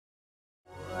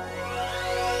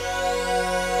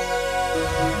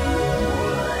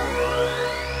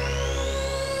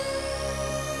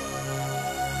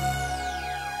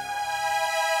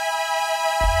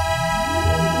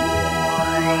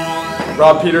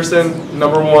Rob Peterson,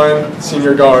 #1,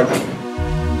 senior guard.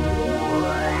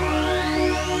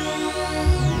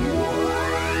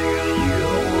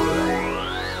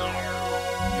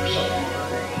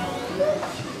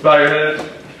 Bow your heads.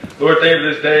 Lord, thank you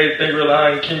for this day. Thank you for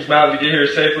allowing Kings Mountain to get here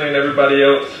safely and everybody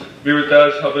else. Be with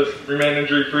us. Help us remain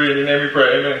injury free. In your name we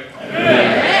pray. Amen.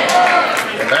 Amen.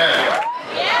 Amen.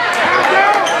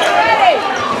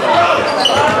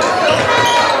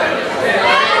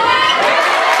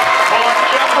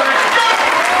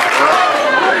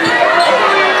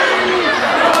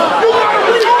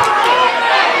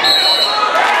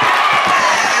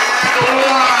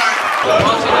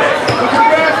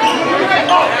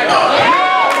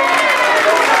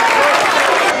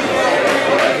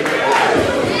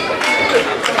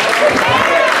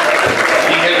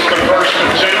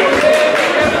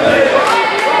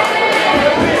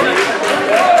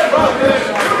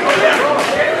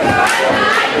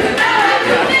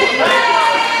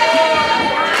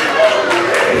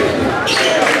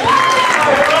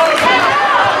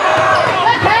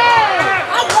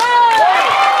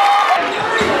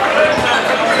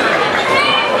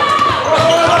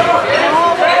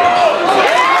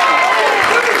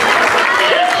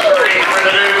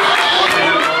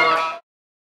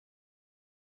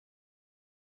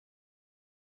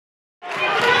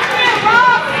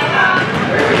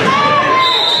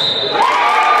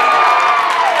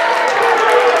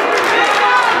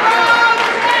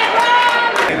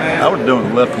 I would have done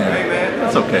the left hand.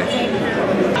 That's okay.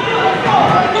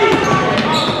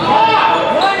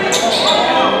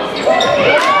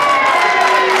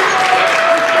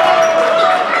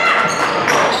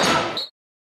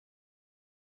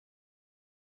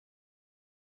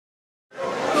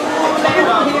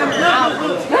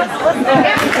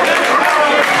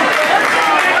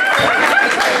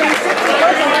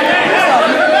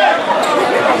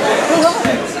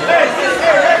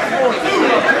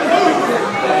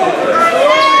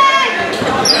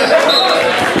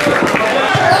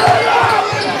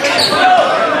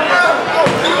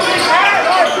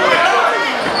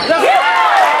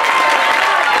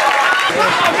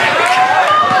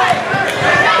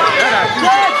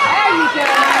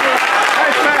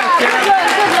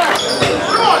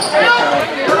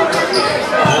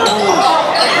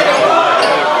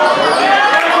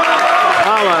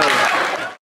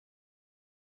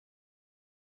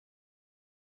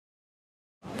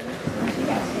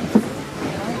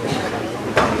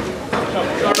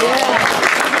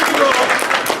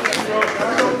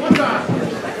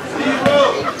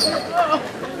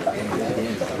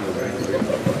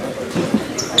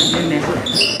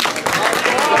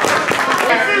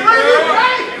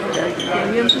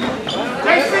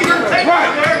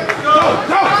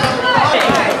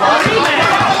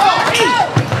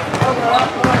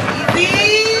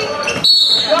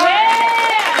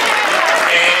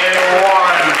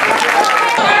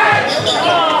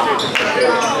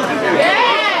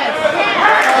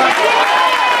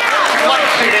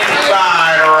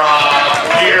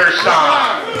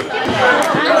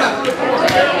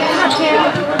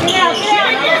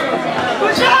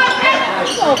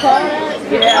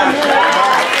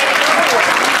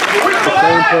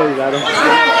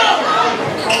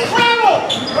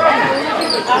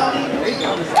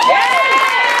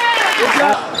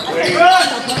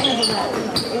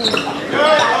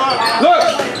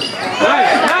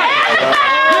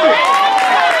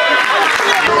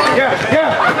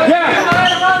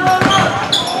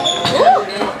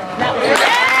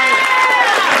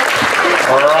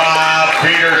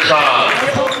 Peterson.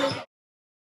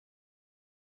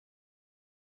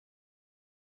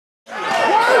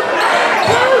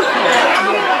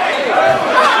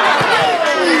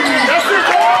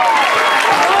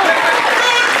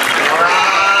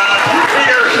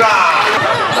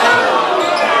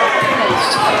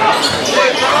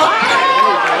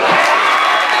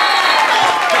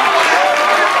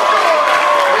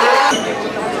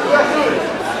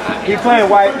 Keep playing,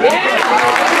 White. Keep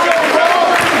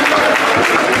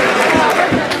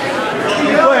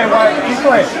playing, White. Keep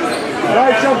playing. All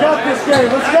right, y'all got this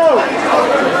game. Let's go.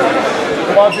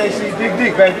 Come on, JC. Dig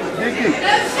deep, baby. Dig deep.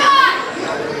 Good shot.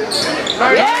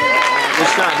 Good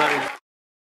shot, buddy.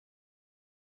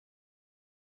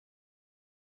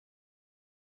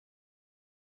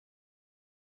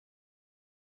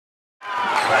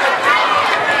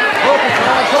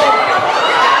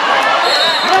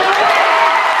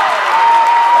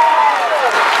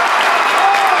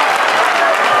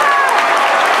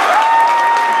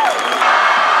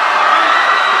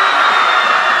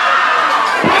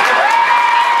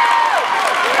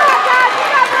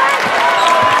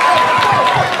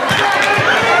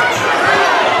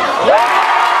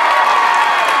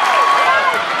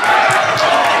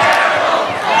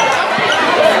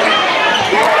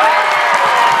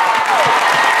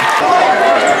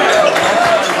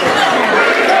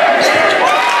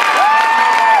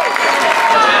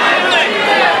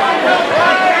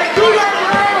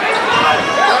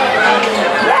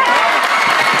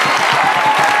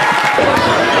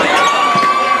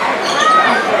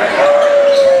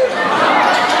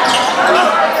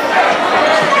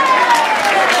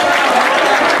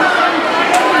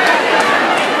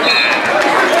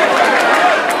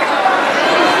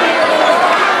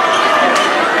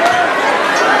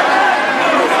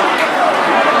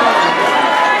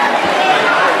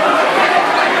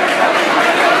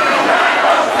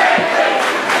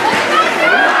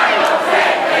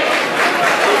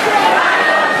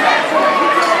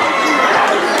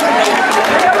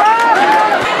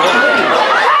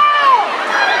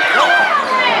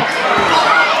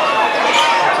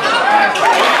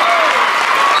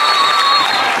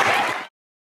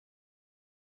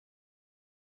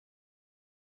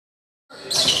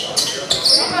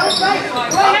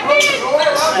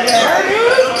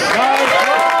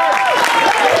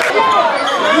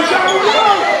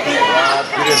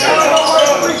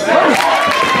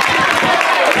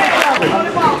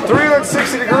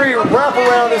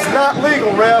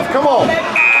 little ref. Come on.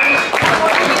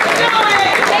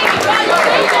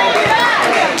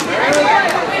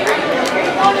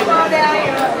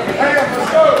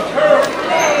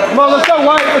 Come on, let's go,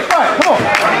 White. Let's fight. Come on.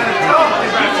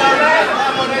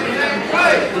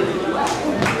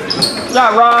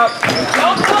 Yeah, Rob.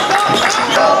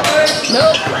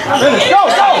 No. Finish. Go,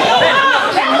 go.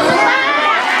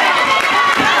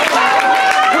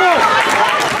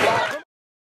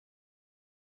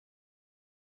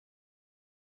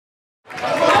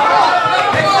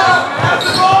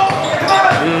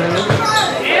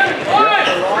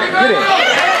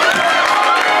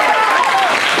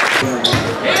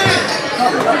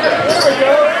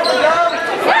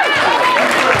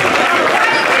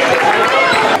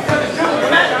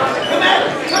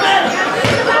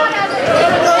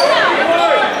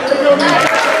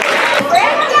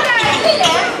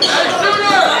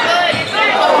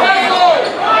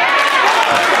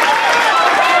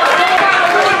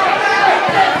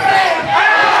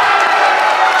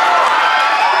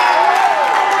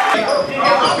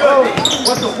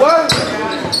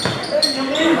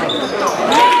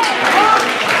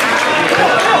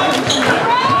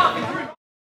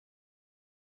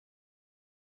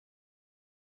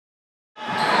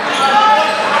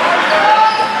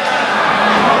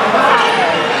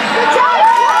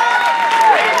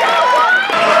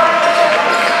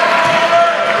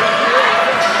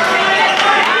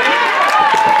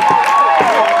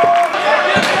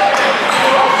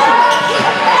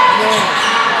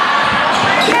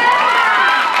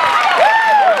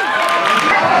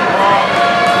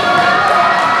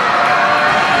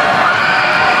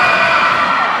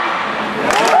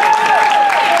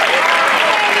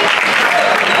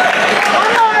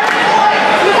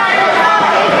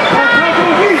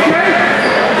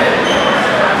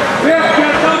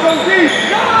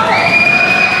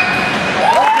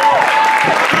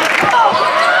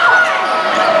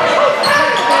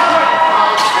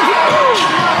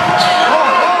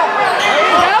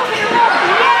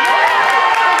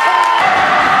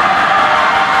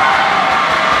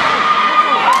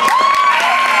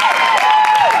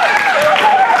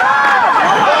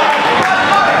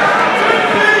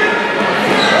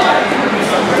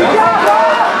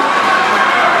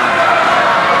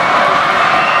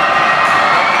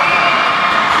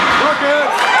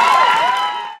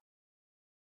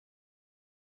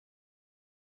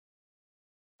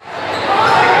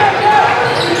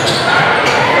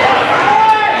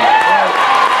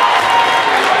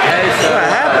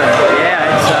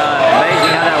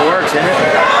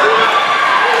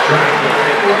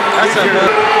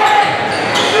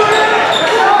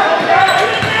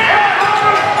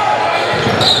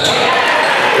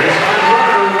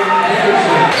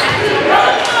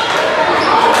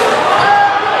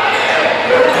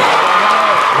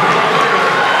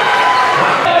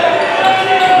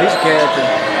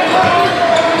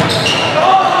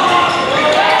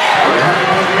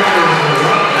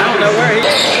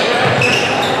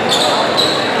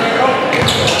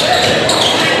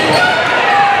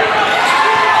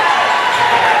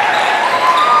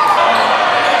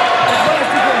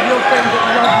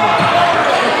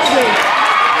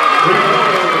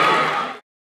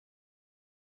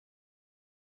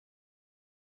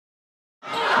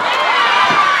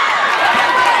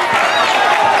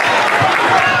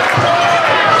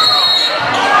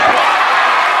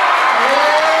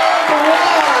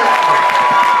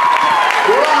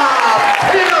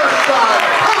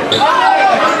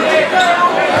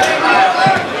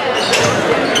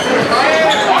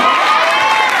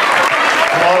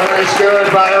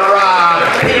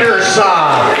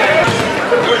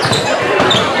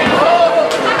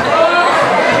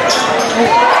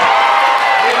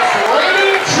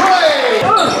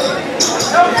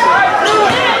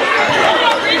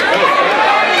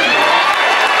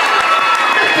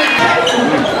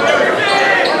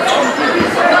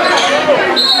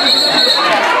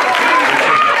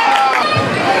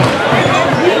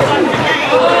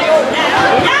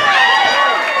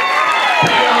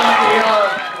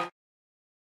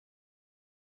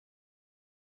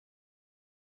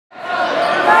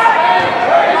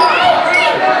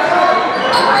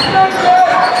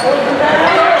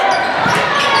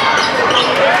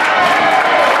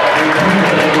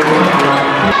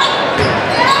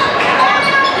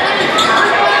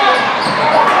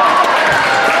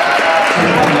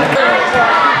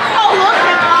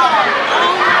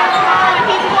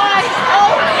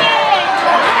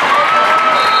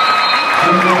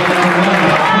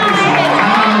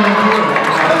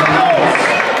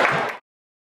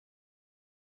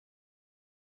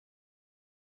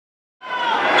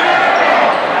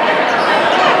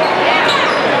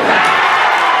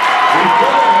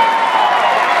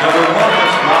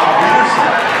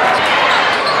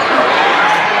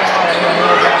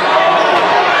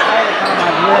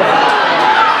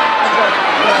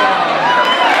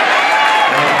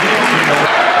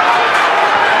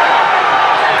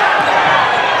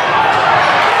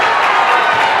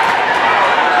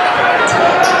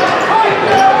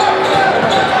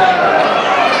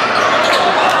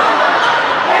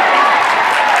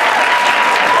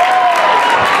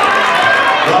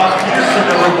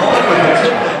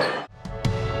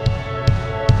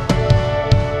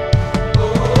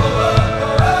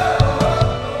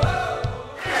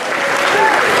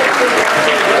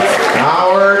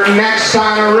 next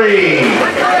honoree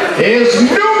is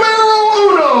numero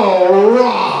uno,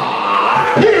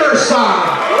 Rob Peterson.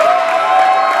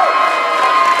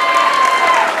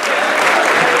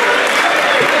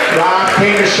 Rob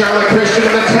came to Charlotte Christian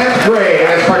in the 10th grade and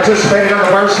has participated on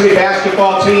the varsity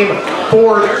basketball team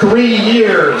for 3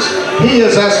 years. He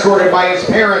is escorted by his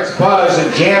parents, Buzz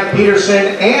and Jan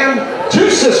Peterson, and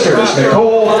 2 sisters,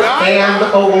 Nicole and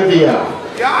Olivia.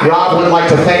 Rob would like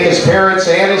to thank his parents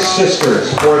and his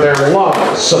sisters for their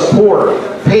love, support,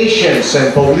 patience,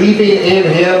 and believing in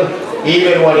him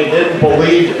even when he didn't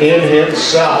believe in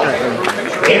himself.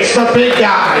 It's the big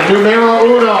guy, numero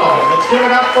uno. Let's give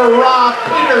it up for Rob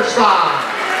Peterson.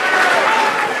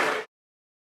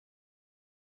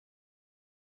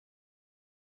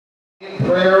 In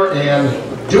prayer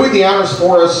and doing the honors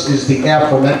for us is the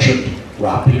aforementioned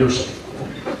Rob Peterson.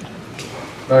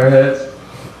 Bow your heads.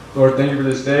 Lord, thank you for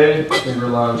this day. Thank you for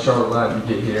allowing Charlotte Latin to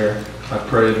get here. I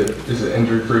pray that this is an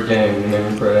injury-free game. In your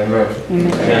name we pray, amen.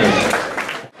 Amen.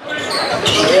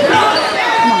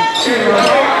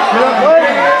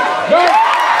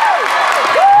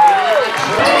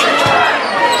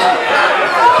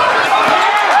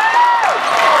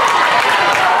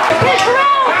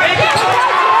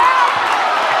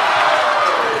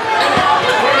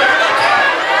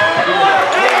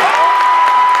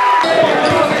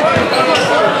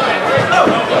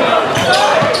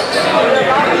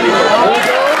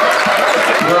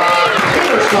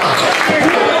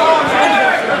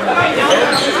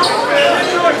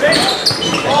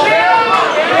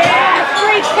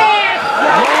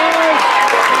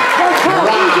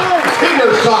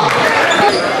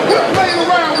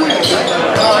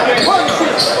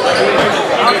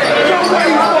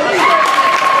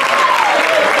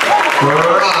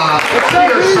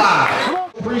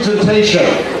 Presentation.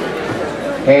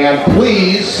 And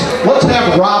please, let's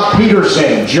have Rob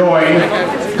Peterson join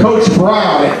Coach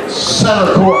Brown at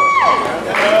center court.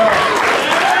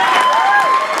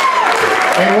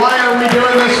 And why are we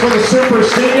doing this for the super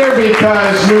senior?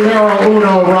 Because numero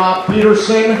uno Rob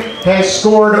Peterson has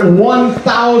scored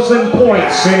 1,000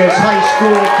 points in his high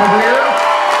school career.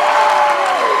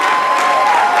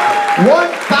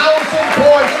 1,000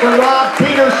 points for Rob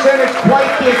Peterson is quite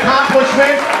the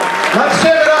accomplishment. Let's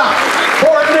give it up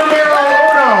for numero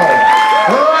uno,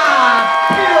 Rob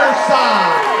Peterson.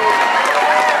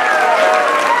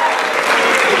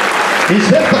 He's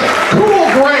hit the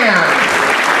cool grand.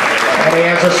 And he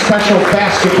has a special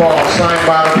basketball signed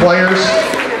by the players.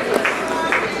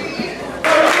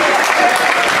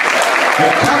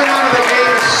 And coming out of the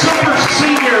gate, super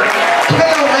senior,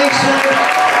 Kale Mason.